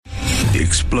The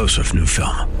explosive new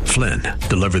film, Flynn,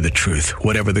 deliver the truth,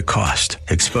 whatever the cost,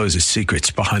 exposes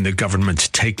secrets behind the government's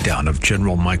takedown of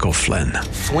General Michael Flynn.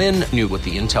 Flynn knew what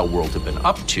the intel world had been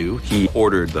up to. He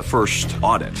ordered the first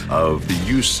audit of the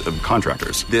use of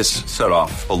contractors. This set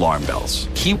off alarm bells.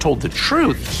 He told the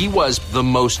truth. He was the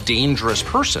most dangerous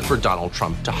person for Donald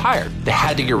Trump to hire. They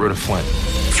had to get rid of Flynn.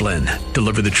 Flynn,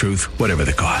 deliver the truth, whatever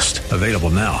the cost. Available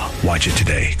now. Watch it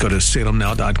today. Go to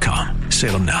salemnow.com.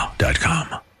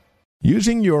 salemnow.com.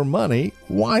 Using your money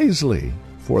wisely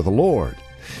for the Lord.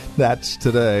 That's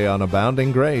today on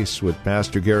Abounding Grace with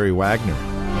Pastor Gary Wagner.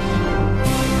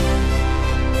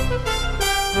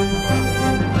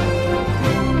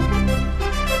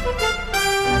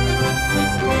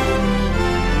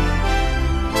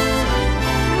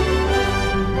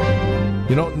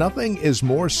 You know, nothing is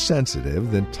more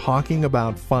sensitive than talking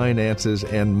about finances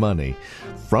and money,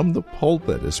 from the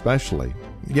pulpit especially.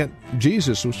 Yet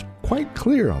Jesus was quite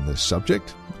clear on this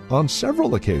subject on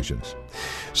several occasions.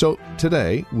 So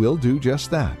today we'll do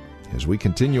just that. As we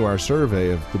continue our survey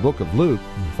of the book of Luke,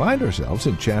 we find ourselves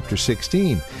in chapter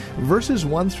 16, verses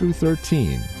 1 through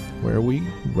 13, where we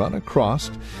run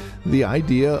across the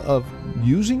idea of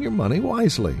using your money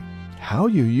wisely. How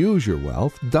you use your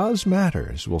wealth does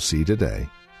matter, as we'll see today.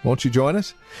 Won't you join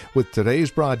us? With today's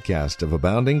broadcast of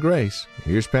Abounding Grace,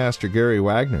 here's Pastor Gary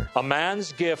Wagner. A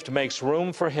man's gift makes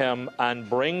room for him and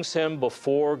brings him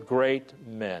before great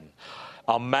men.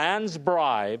 A man's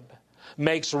bribe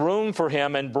makes room for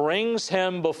him and brings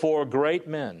him before great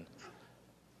men.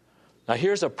 Now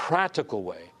here's a practical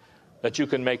way that you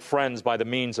can make friends by the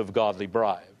means of godly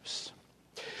bribes.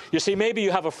 You see, maybe you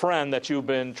have a friend that you've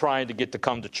been trying to get to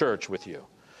come to church with you.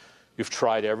 You've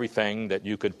tried everything that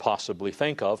you could possibly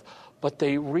think of, but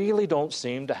they really don't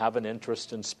seem to have an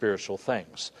interest in spiritual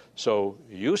things. So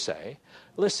you say,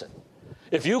 listen,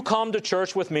 if you come to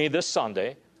church with me this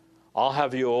Sunday, I'll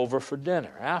have you over for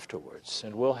dinner afterwards,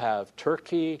 and we'll have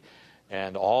turkey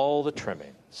and all the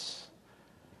trimmings.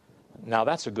 Now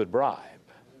that's a good bribe,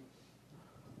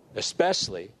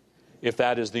 especially if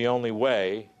that is the only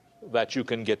way that you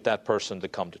can get that person to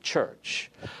come to church.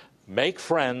 Make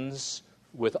friends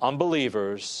with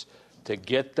unbelievers to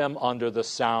get them under the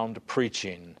sound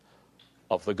preaching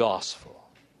of the gospel.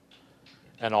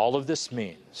 And all of this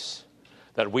means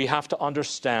that we have to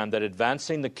understand that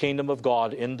advancing the kingdom of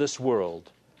God in this world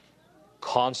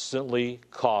constantly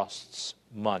costs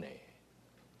money.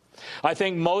 I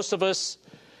think most of us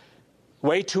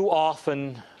way too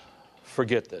often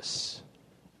forget this.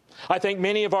 I think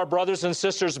many of our brothers and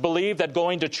sisters believe that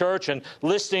going to church and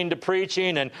listening to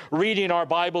preaching and reading our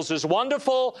Bibles is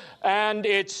wonderful and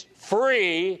it's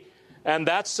free and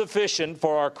that's sufficient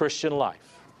for our Christian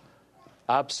life.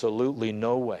 Absolutely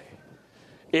no way.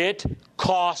 It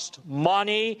cost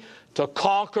money to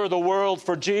conquer the world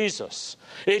for Jesus.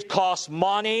 It costs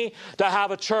money to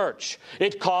have a church.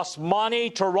 It costs money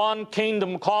to run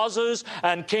kingdom causes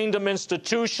and kingdom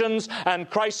institutions and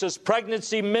crisis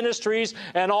pregnancy ministries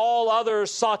and all other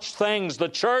such things. The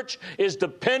church is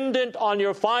dependent on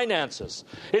your finances.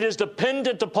 It is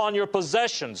dependent upon your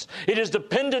possessions. It is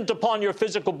dependent upon your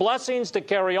physical blessings to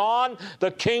carry on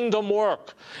the kingdom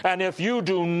work. And if you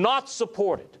do not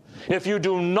support it, if you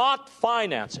do not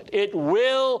finance it, it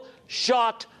will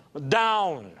shut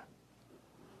down.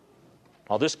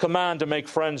 Now, this command to make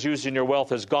friends using your wealth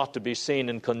has got to be seen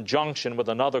in conjunction with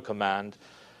another command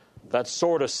that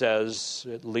sort of says,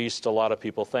 at least a lot of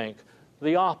people think,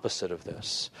 the opposite of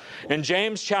this. In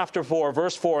James chapter 4,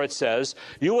 verse 4, it says,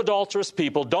 "You adulterous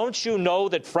people, don't you know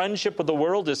that friendship with the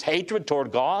world is hatred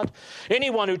toward God?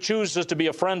 Anyone who chooses to be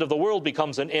a friend of the world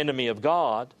becomes an enemy of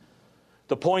God."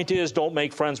 The point is, don't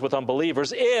make friends with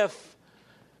unbelievers if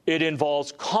it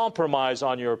involves compromise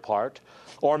on your part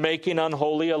or making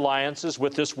unholy alliances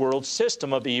with this world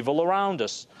system of evil around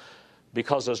us.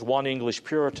 Because as one English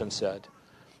Puritan said,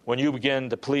 when you begin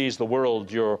to please the world,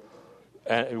 you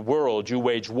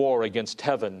wage war against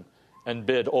heaven and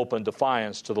bid open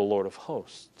defiance to the Lord of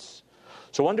hosts.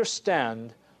 So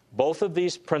understand, both of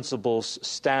these principles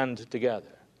stand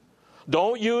together.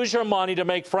 Don't use your money to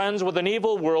make friends with an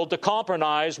evil world to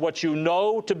compromise what you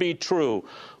know to be true.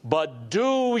 But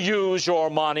do use your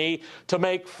money to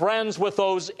make friends with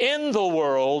those in the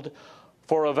world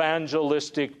for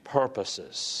evangelistic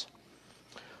purposes.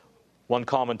 One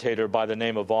commentator by the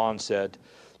name of Vaughan said,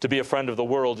 "To be a friend of the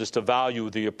world is to value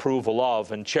the approval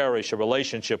of and cherish a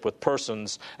relationship with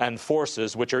persons and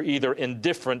forces which are either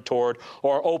indifferent toward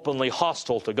or openly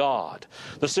hostile to God.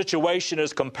 The situation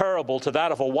is comparable to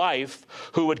that of a wife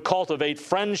who would cultivate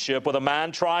friendship with a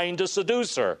man trying to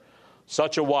seduce her.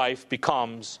 Such a wife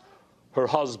becomes her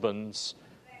husband's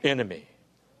enemy."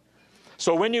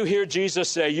 So when you hear Jesus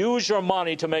say, use your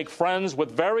money to make friends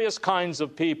with various kinds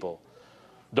of people,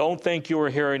 don't think you are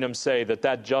hearing him say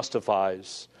that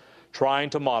justifies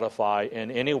trying to modify in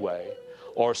any way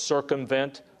or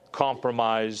circumvent,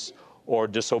 compromise, or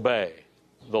disobey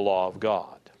the law of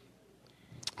God.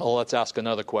 Well, let's ask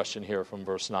another question here from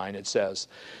verse 9. It says,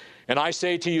 and I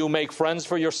say to you, make friends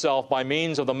for yourself by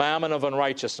means of the mammon of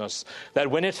unrighteousness, that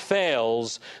when it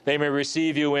fails, they may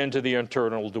receive you into the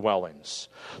eternal dwellings.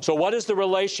 So what is the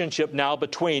relationship now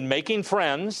between making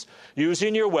friends,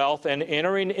 using your wealth, and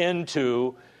entering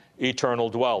into eternal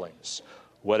dwellings?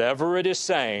 Whatever it is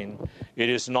saying, it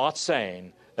is not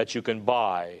saying that you can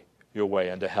buy your way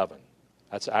into heaven.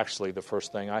 That's actually the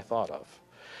first thing I thought of.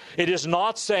 It is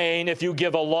not saying if you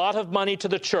give a lot of money to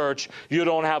the church, you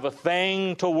don't have a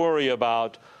thing to worry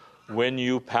about when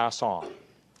you pass on.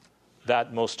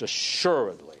 That most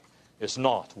assuredly is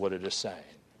not what it is saying.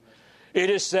 It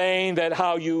is saying that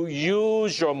how you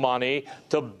use your money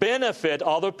to benefit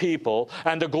other people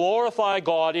and to glorify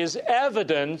God is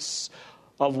evidence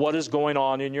of what is going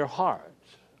on in your heart.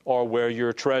 Or where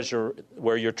your treasure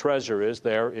is,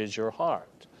 there is your heart.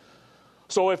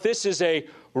 So if this is a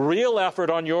real effort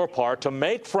on your part to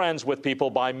make friends with people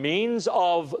by means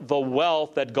of the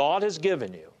wealth that God has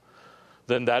given you,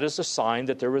 then that is a sign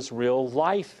that there is real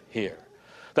life here,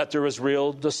 that there is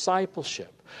real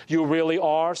discipleship. You really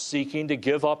are seeking to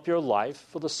give up your life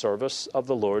for the service of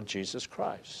the Lord Jesus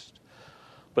Christ.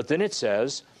 But then it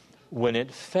says, when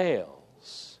it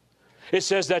fails. It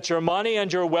says that your money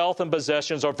and your wealth and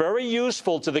possessions are very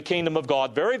useful to the kingdom of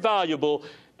God, very valuable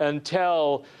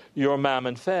until your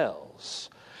mammon fails,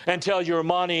 until your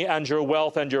money and your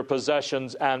wealth and your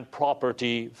possessions and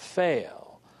property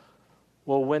fail.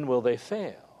 Well, when will they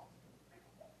fail?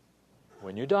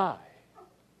 When you die.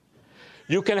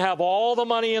 You can have all the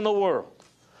money in the world,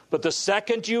 but the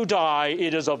second you die,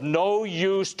 it is of no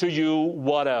use to you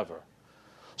whatever.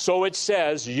 So it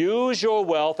says, use your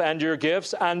wealth and your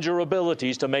gifts and your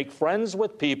abilities to make friends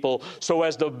with people so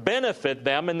as to benefit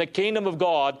them in the kingdom of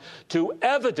God, to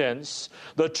evidence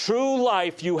the true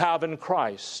life you have in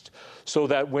Christ, so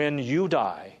that when you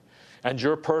die and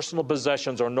your personal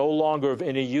possessions are no longer of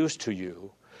any use to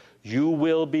you, you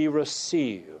will be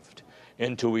received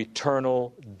into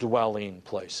eternal dwelling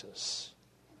places.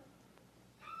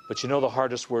 But you know the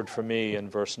hardest word for me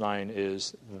in verse 9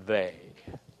 is they.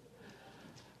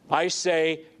 I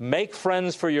say, make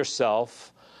friends for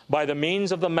yourself by the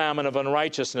means of the mammon of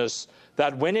unrighteousness,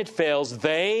 that when it fails,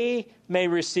 they may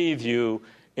receive you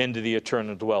into the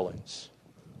eternal dwellings.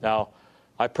 Now,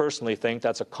 I personally think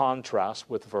that's a contrast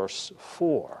with verse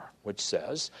 4, which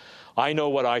says, I know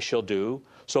what I shall do,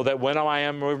 so that when I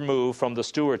am removed from the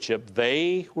stewardship,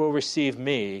 they will receive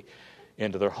me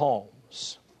into their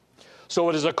homes. So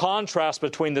it is a contrast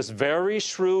between this very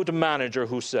shrewd manager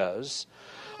who says,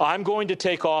 I'm going to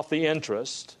take off the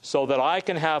interest so that I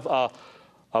can have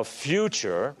a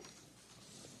future,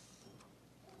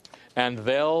 and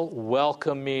they'll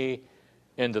welcome me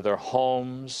into their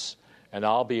homes, and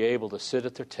I'll be able to sit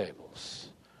at their tables.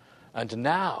 And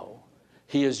now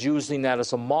he is using that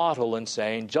as a model and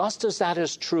saying, just as that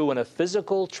is true in a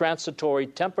physical, transitory,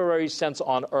 temporary sense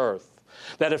on earth,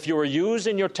 that if you are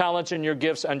using your talents and your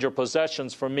gifts and your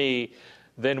possessions for me,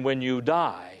 then when you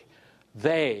die,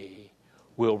 they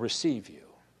will receive you,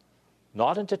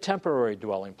 not into temporary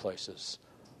dwelling places,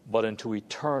 but into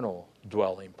eternal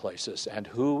dwelling places. And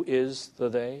who is the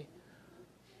they?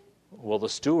 Well, the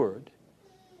steward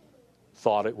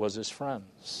thought it was his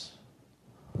friends.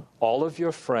 All of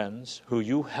your friends who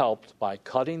you helped by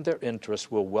cutting their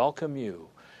interest will welcome you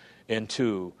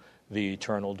into the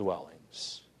eternal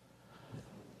dwellings.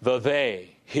 The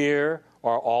they here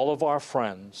are all of our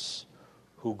friends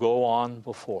who go on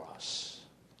before us.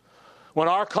 When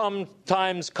our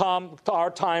time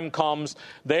comes,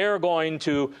 they are going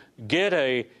to get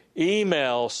an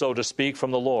email, so to speak,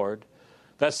 from the Lord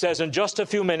that says in just a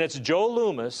few minutes, Joe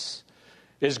Loomis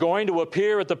is going to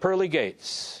appear at the pearly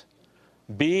gates.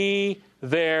 Be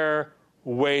there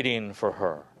waiting for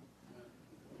her.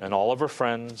 And all of her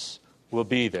friends will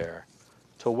be there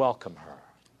to welcome her.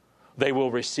 They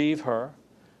will receive her,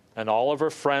 and all of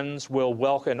her friends will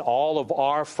welcome, and all of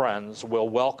our friends will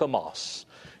welcome us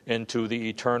into the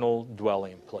eternal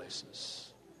dwelling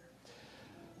places.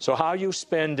 So how you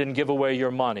spend and give away your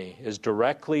money is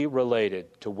directly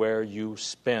related to where you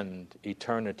spend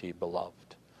eternity,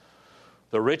 beloved.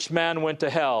 The rich man went to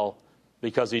hell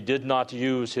because he did not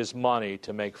use his money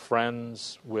to make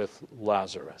friends with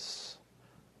Lazarus.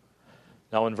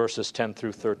 Now in verses 10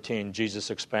 through 13, Jesus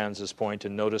expands his point,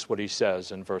 and notice what he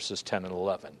says in verses 10 and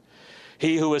 11.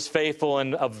 He who is faithful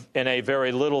in a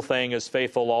very little thing is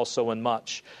faithful also in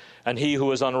much. And he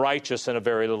who is unrighteous in a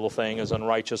very little thing is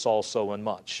unrighteous also in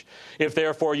much. If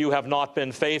therefore you have not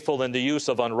been faithful in the use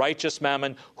of unrighteous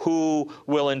mammon, who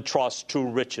will entrust true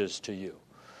riches to you?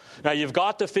 Now you've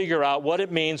got to figure out what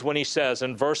it means when he says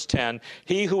in verse 10,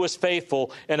 he who is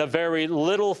faithful in a very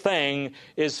little thing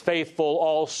is faithful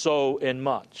also in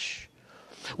much.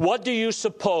 What do you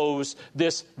suppose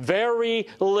this very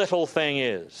little thing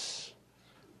is?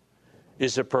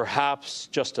 Is it perhaps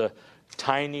just a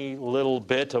tiny little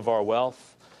bit of our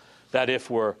wealth, that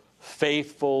if we're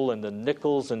faithful in the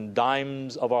nickels and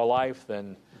dimes of our life,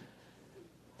 then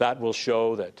that will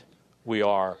show that we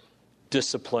are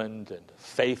disciplined and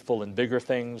faithful in bigger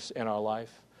things in our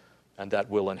life, and that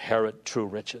we'll inherit true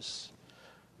riches?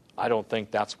 I don't think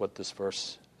that's what this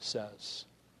verse says.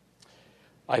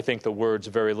 I think the words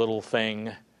very little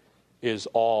thing is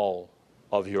all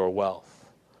of your wealth,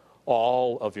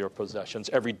 all of your possessions,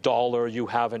 every dollar you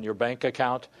have in your bank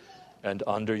account and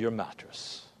under your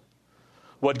mattress.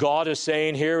 What God is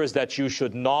saying here is that you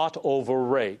should not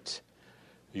overrate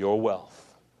your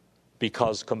wealth,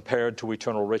 because compared to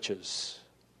eternal riches,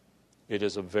 it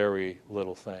is a very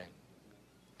little thing.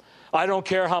 I don't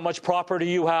care how much property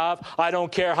you have. I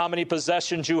don't care how many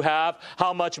possessions you have,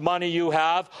 how much money you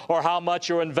have, or how much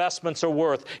your investments are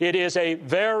worth. It is a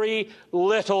very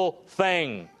little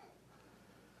thing.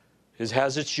 It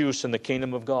has its use in the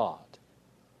kingdom of God.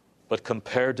 But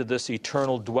compared to this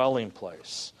eternal dwelling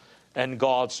place and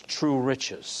God's true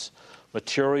riches,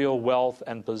 material wealth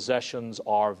and possessions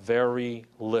are very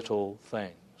little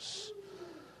things.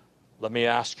 Let me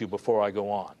ask you before I go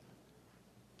on.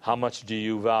 How much do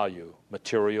you value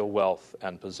material wealth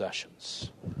and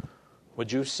possessions?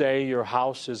 Would you say your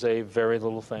house is a very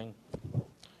little thing?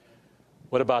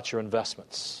 What about your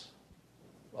investments?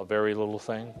 A very little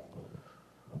thing?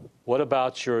 What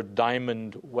about your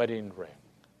diamond wedding ring?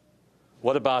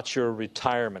 What about your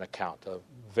retirement account? A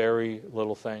very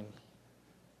little thing?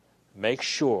 Make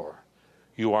sure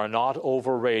you are not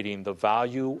overrating the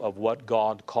value of what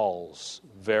God calls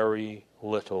very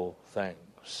little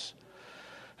things.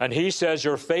 And he says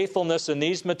your faithfulness in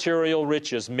these material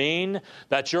riches mean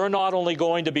that you're not only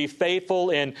going to be faithful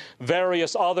in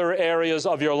various other areas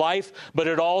of your life, but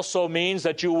it also means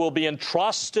that you will be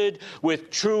entrusted with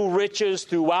true riches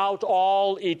throughout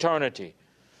all eternity.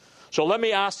 So let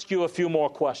me ask you a few more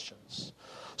questions.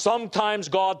 Sometimes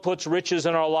God puts riches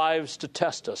in our lives to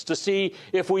test us, to see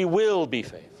if we will be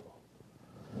faithful.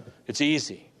 It's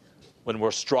easy when we're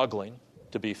struggling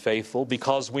to be faithful,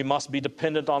 because we must be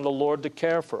dependent on the Lord to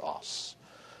care for us.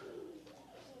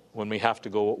 When we have to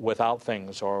go without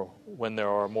things, or when there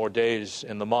are more days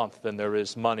in the month than there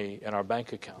is money in our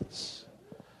bank accounts.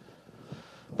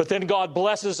 But then God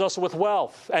blesses us with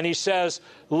wealth, and he says,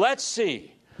 let's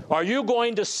see, are you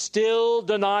going to still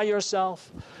deny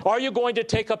yourself? Are you going to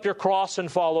take up your cross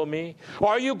and follow me?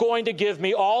 Are you going to give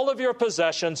me all of your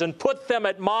possessions and put them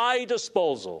at my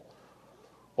disposal?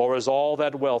 Or is all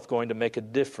that wealth going to make a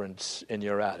difference in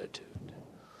your attitude?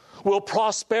 Will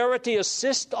prosperity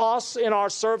assist us in our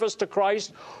service to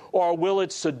Christ, or will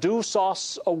it seduce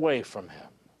us away from him?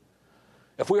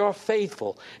 If we are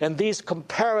faithful in these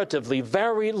comparatively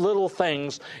very little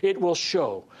things, it will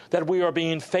show that we are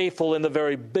being faithful in the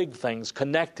very big things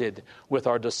connected with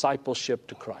our discipleship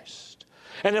to Christ.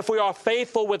 And if we are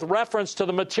faithful with reference to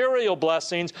the material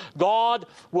blessings, God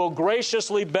will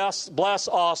graciously bless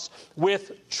us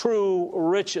with true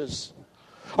riches.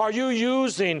 Are you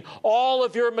using all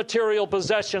of your material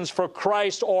possessions for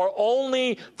Christ, or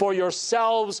only for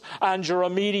yourselves and your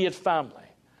immediate family?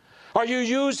 Are you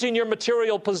using your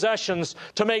material possessions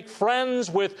to make friends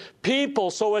with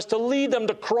people so as to lead them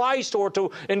to Christ, or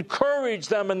to encourage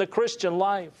them in the Christian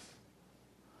life?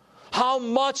 How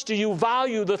much do you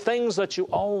value the things that you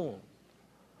own?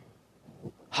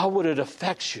 How would it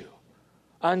affect you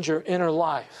and your inner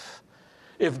life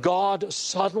if God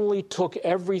suddenly took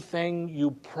everything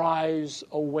you prize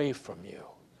away from you?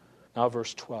 Now,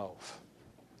 verse 12.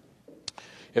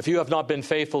 If you have not been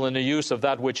faithful in the use of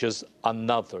that which is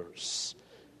another's.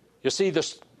 You see,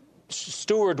 the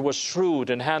steward was shrewd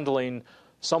in handling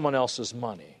someone else's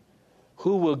money.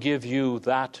 Who will give you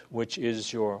that which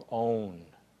is your own?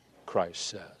 Christ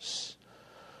says.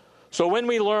 So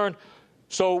we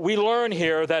learn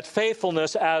here that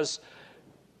faithfulness as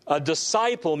a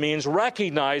disciple means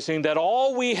recognizing that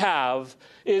all we have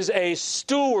is a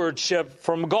stewardship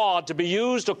from God to be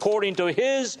used according to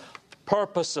his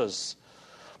purposes.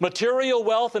 Material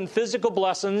wealth and physical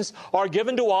blessings are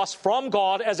given to us from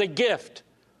God as a gift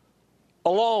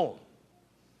alone.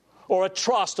 or a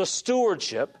trust, a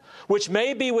stewardship, which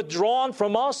may be withdrawn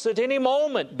from us at any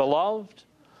moment, beloved.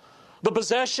 The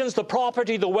possessions, the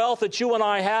property, the wealth that you and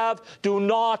I have do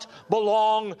not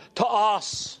belong to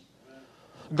us.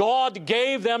 God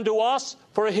gave them to us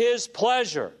for His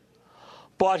pleasure,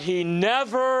 but He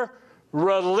never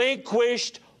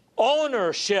relinquished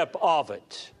ownership of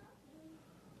it.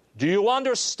 Do you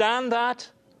understand that?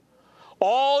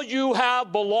 All you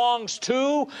have belongs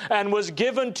to and was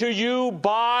given to you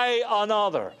by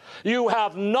another. You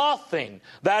have nothing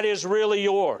that is really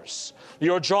yours.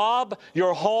 Your job,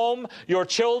 your home, your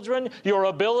children, your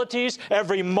abilities,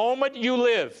 every moment you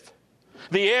live,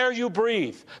 the air you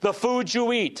breathe, the food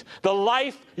you eat, the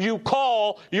life you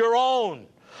call your own,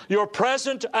 your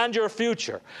present and your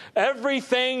future.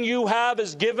 Everything you have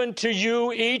is given to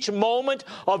you each moment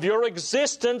of your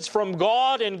existence from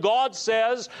God, and God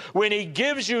says, when He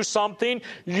gives you something,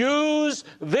 use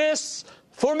this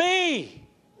for me.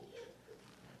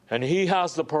 And He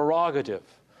has the prerogative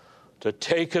to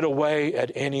take it away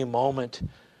at any moment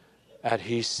that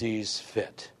He sees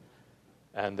fit.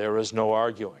 And there is no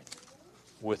arguing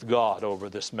with God over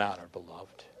this matter,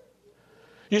 beloved.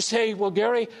 You say, well,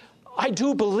 Gary, I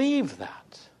do believe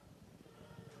that.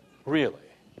 Really?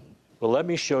 Well, let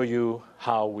me show you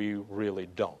how we really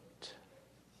don't.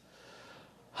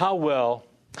 How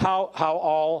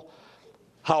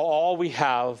all we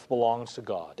have belongs to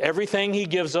God. Everything He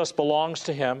gives us belongs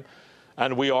to Him,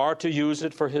 and we are to use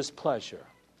it for His pleasure.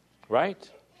 Right?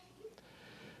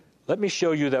 Let me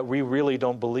show you that we really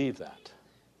don't believe that.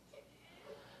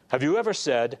 Have you ever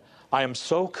said, I am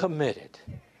so committed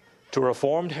to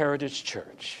Reformed Heritage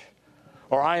Church,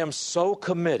 or I am so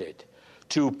committed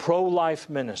to pro-life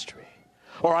ministry,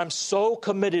 or I'm so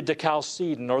committed to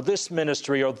Chalcedon, or this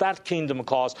ministry, or that kingdom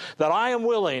cause, that I am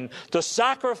willing to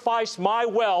sacrifice my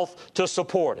wealth to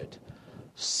support it?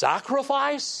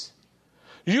 Sacrifice?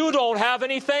 You don't have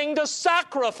anything to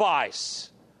sacrifice.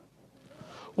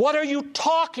 What are you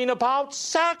talking about,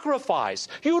 sacrifice?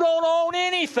 You don't own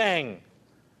anything.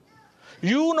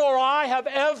 You nor I have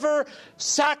ever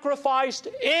sacrificed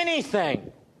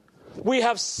anything. We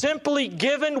have simply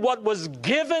given what was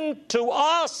given to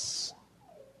us.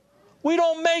 We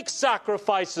don't make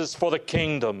sacrifices for the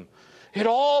kingdom. It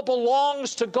all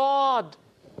belongs to God.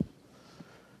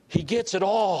 He gets it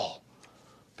all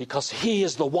because He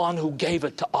is the one who gave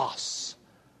it to us.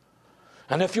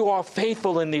 And if you are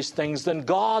faithful in these things, then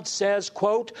God says,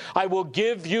 quote, I will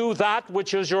give you that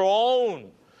which is your own.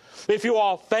 If you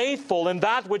are faithful in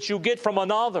that which you get from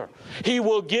another, He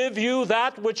will give you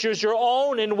that which is your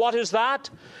own. And what is that?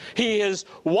 He is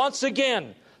once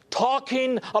again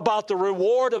talking about the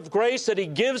reward of grace that He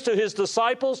gives to His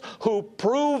disciples who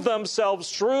prove themselves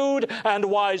shrewd and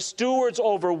wise stewards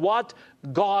over what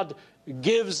God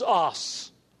gives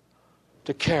us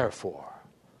to care for.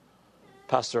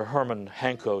 Pastor Herman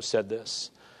Hanko said this: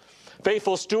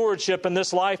 faithful stewardship in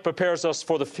this life prepares us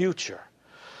for the future.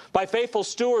 By faithful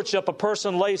stewardship, a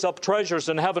person lays up treasures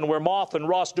in heaven where moth and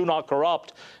rust do not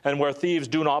corrupt and where thieves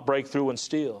do not break through and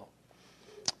steal.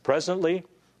 Presently,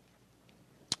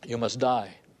 you must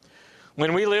die.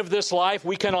 When we live this life,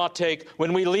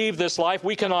 when we leave this life,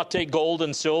 we cannot take gold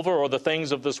and silver or the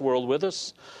things of this world with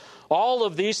us. All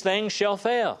of these things shall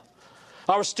fail.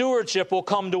 Our stewardship will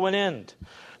come to an end.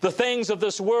 The things of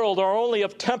this world are only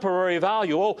of temporary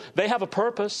value. Oh, they have a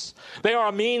purpose. They are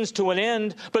a means to an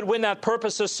end, but when that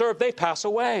purpose is served, they pass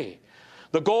away.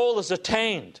 The goal is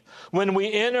attained when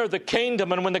we enter the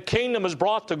kingdom and when the kingdom is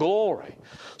brought to glory.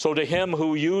 So to him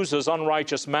who uses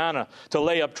unrighteous manna to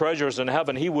lay up treasures in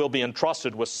heaven, he will be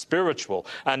entrusted with spiritual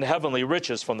and heavenly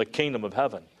riches from the kingdom of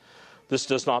heaven. This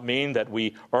does not mean that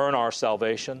we earn our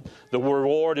salvation. The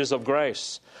reward is of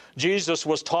grace. Jesus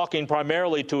was talking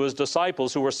primarily to His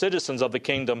disciples who were citizens of the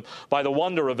kingdom by the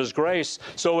wonder of His grace.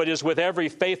 So it is with every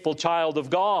faithful child of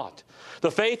God.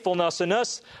 The faithfulness in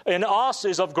us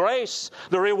is of grace.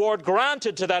 The reward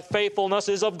granted to that faithfulness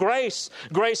is of grace.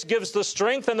 Grace gives the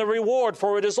strength and the reward,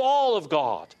 for it is all of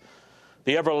God.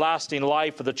 The everlasting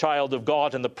life of the child of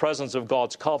God in the presence of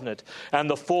God's covenant and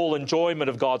the full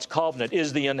enjoyment of God's covenant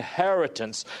is the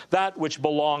inheritance, that which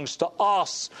belongs to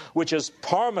us, which is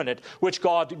permanent, which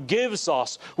God gives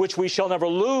us, which we shall never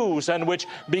lose, and which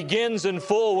begins in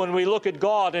full when we look at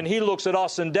God and He looks at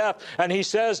us in death and He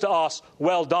says to us,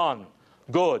 well done,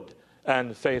 good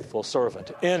and faithful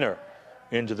servant. Enter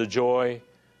into the joy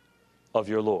of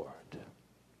your Lord.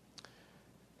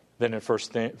 Then in verse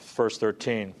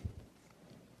 13,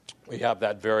 we have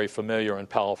that very familiar and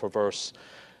powerful verse,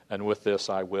 and with this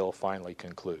I will finally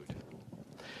conclude.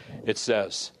 It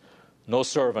says, no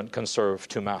servant can serve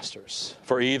two masters,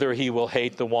 for either he will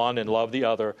hate the one and love the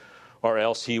other, or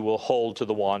else he will hold to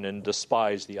the one and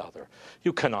despise the other.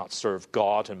 You cannot serve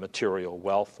God and material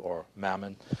wealth or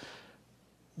mammon.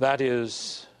 That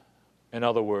is, in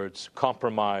other words,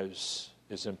 compromise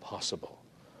is impossible.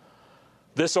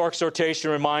 This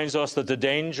exhortation reminds us that the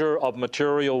danger of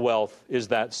material wealth is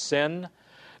that sin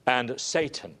and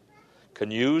Satan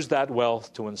can use that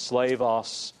wealth to enslave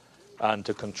us and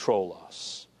to control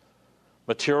us.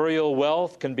 Material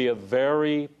wealth can be a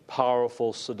very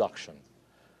powerful seduction.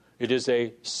 It is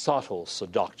a subtle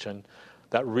seduction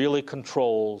that really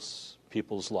controls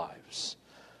people's lives.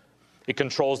 It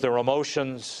controls their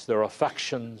emotions, their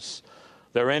affections,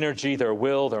 their energy, their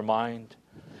will, their mind.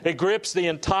 It grips the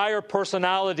entire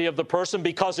personality of the person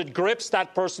because it grips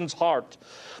that person's heart.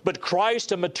 But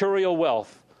Christ and material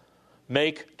wealth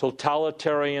make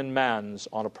totalitarian demands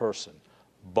on a person.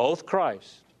 Both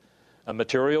Christ and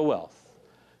material wealth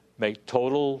make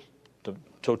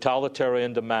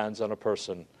totalitarian demands on a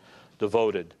person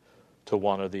devoted to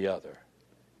one or the other.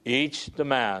 Each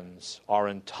demands our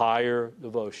entire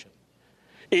devotion.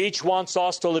 Each wants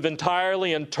us to live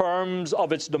entirely in terms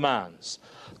of its demands.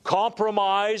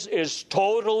 Compromise is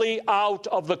totally out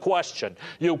of the question.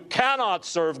 You cannot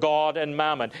serve God and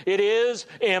mammon. It is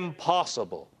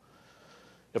impossible.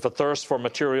 If a thirst for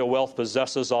material wealth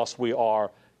possesses us, we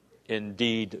are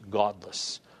indeed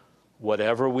godless,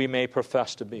 whatever we may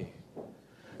profess to be.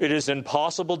 It is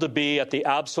impossible to be at the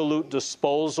absolute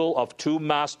disposal of two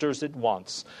masters at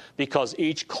once, because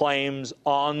each claims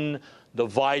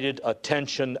undivided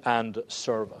attention and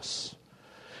service.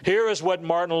 Here is what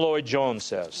Martin Lloyd-Jones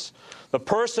says. The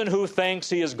person who thinks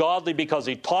he is godly because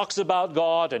he talks about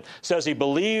God and says he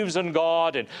believes in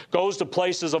God and goes to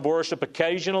places of worship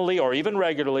occasionally or even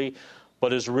regularly,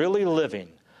 but is really living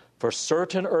for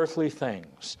certain earthly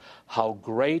things, how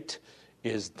great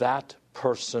is that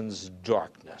person's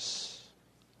darkness.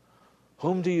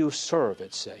 Whom do you serve,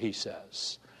 he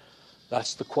says.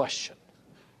 That's the question.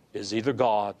 Is either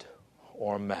God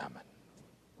or mammon.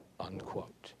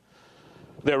 Unquote.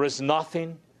 There is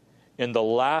nothing in the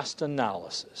last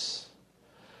analysis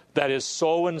that is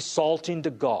so insulting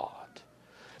to God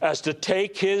as to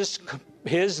take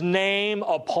His name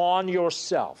upon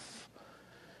yourself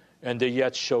and to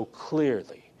yet show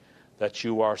clearly that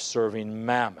you are serving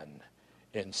mammon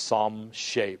in some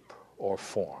shape or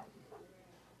form.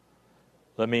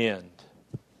 Let me end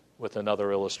with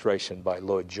another illustration by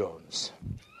Lloyd-Jones.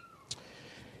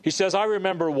 He says, I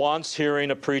remember once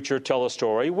hearing a preacher tell a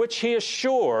story which he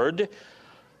assured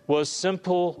was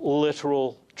simple,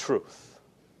 literal truth.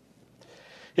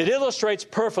 It illustrates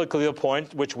perfectly the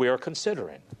point which we are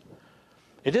considering.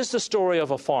 It is the story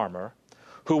of a farmer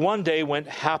who one day went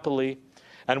happily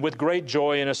and with great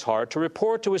joy in his heart to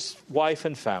report to his wife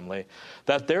and family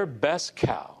that their best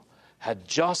cow had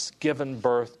just given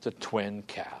birth to twin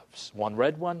calves, one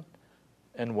red one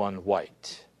and one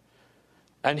white.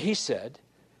 And he said,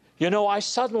 I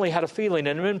suddenly had a feeling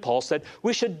and an impulse that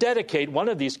we should dedicate one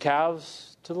of these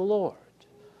calves to the Lord.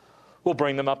 We'll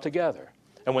bring them up together.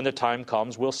 And when the time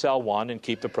comes, we'll sell one and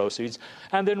keep the proceeds.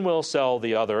 And then we'll sell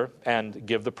the other and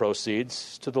give the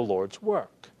proceeds to the Lord's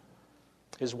work.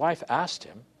 His wife asked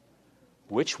him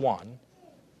which one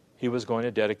he was going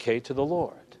to dedicate to the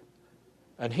Lord.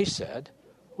 And he said,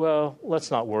 well,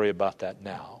 let's not worry about that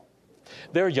now.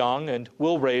 They're young, and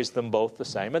we'll raise them both the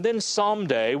same. And then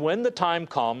someday, when the time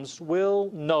comes, we'll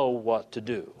know what to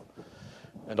do.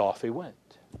 And off he went.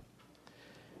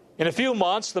 In a few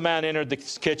months, the man entered the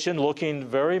kitchen looking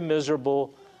very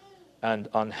miserable and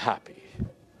unhappy.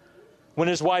 When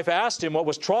his wife asked him what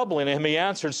was troubling him, he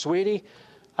answered, Sweetie,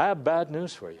 I have bad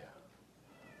news for you.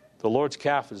 The Lord's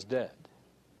calf is dead.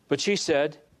 But she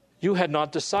said, you had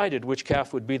not decided which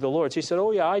calf would be the Lord's. He said,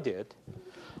 oh yeah, I did.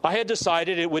 I had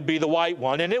decided it would be the white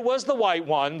one, and it was the white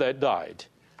one that died.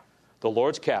 The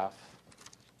Lord's calf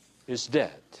is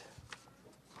dead.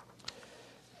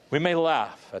 We may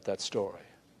laugh at that story,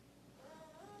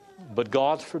 but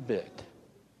God forbid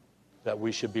that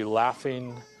we should be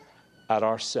laughing at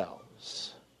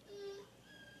ourselves.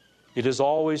 It is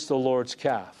always the Lord's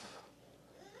calf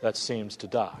that seems to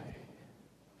die.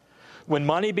 When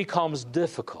money becomes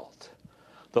difficult,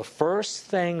 the first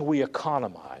thing we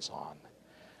economize on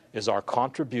is our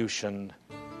contribution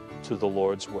to the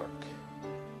Lord's work.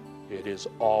 It is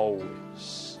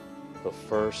always the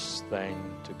first thing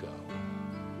to go.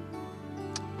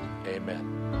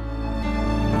 Amen.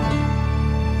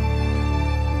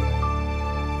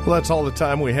 Well, that's all the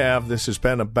time we have. This has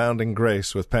been Abounding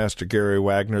Grace with Pastor Gary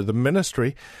Wagner, the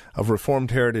ministry of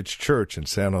Reformed Heritage Church in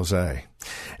San Jose.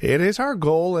 It is our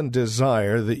goal and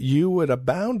desire that you would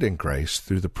abound in grace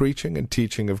through the preaching and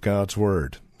teaching of God's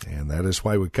Word. And that is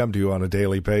why we come to you on a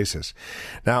daily basis.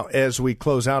 Now, as we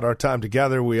close out our time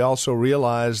together, we also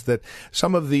realize that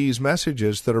some of these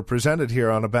messages that are presented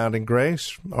here on Abounding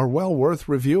Grace are well worth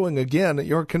reviewing again at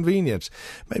your convenience.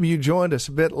 Maybe you joined us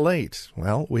a bit late.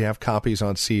 Well, we have copies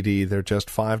on CD. They're just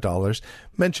 $5.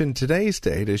 Mention today's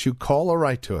date as you call or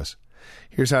write to us.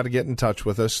 Here's how to get in touch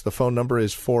with us. The phone number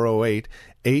is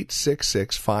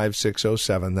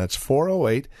 408-866-5607. That's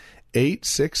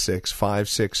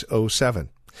 408-866-5607.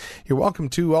 You're welcome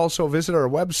to also visit our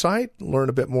website, learn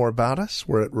a bit more about us.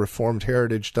 We're at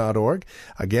reformedheritage.org.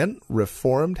 Again,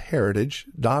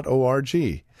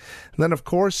 reformedheritage.org. And then, of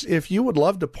course, if you would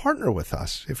love to partner with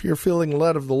us, if you're feeling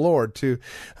led of the Lord to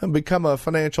become a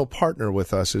financial partner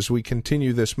with us as we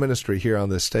continue this ministry here on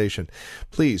this station,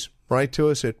 please write to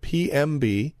us at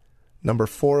PMB number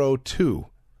 402.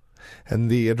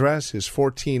 And the address is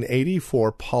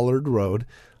 1484 Pollard Road,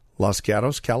 Los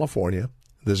Gatos, California.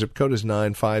 The zip code is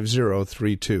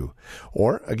 95032.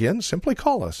 Or, again, simply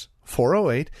call us,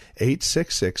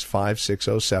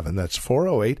 408-866-5607. That's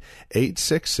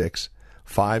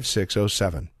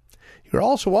 408-866-5607. You're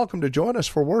also welcome to join us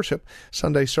for worship.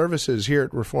 Sunday services here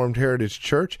at Reformed Heritage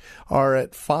Church are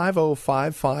at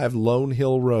 5055 Lone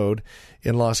Hill Road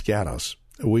in Los Gatos.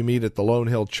 We meet at the Lone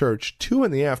Hill Church 2 in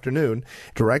the afternoon.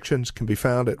 Directions can be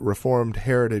found at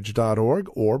reformedheritage.org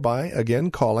or by,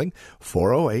 again, calling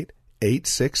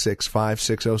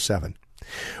 408-866-5607.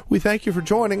 We thank you for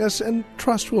joining us and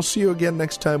trust we'll see you again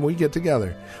next time we get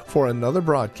together for another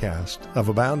broadcast of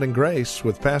Abounding Grace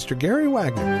with Pastor Gary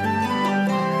Wagner.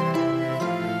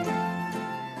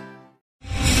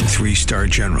 3-star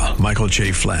General Michael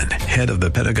J. Flynn, head of the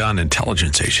Pentagon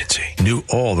Intelligence Agency, knew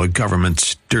all the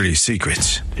government's dirty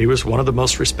secrets. He was one of the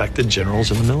most respected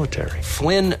generals in the military.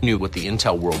 Flynn knew what the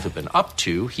intel world had been up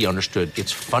to. He understood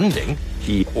its funding.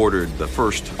 He ordered the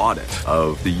first audit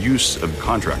of the use of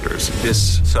contractors.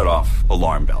 This set off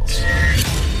alarm bells.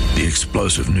 The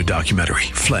explosive new documentary,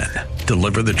 Flynn,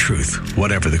 Deliver the Truth,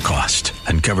 Whatever the Cost,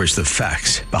 uncovers the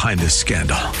facts behind this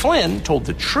scandal. Flynn told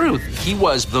the truth. He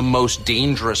was the most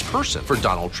dangerous person for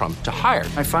Donald Trump to hire.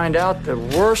 I find out the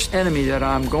worst enemy that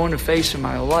I'm going to face in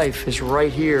my life is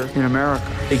right here in America.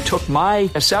 They took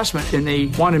my assessment and they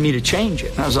wanted me to change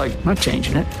it. And I was like, I'm not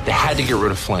changing it. They had to get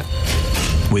rid of Flynn.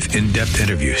 With in-depth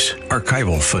interviews,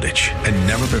 archival footage, and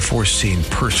never-before-seen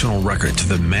personal records of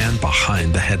the man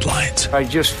behind the headlines. I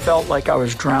just felt like I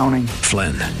was drowning.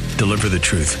 Flynn, Deliver the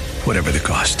Truth, Whatever the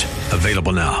Cost.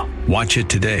 Available now. Watch it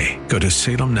today. Go to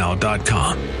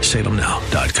salemnow.com.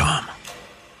 salemnow.com.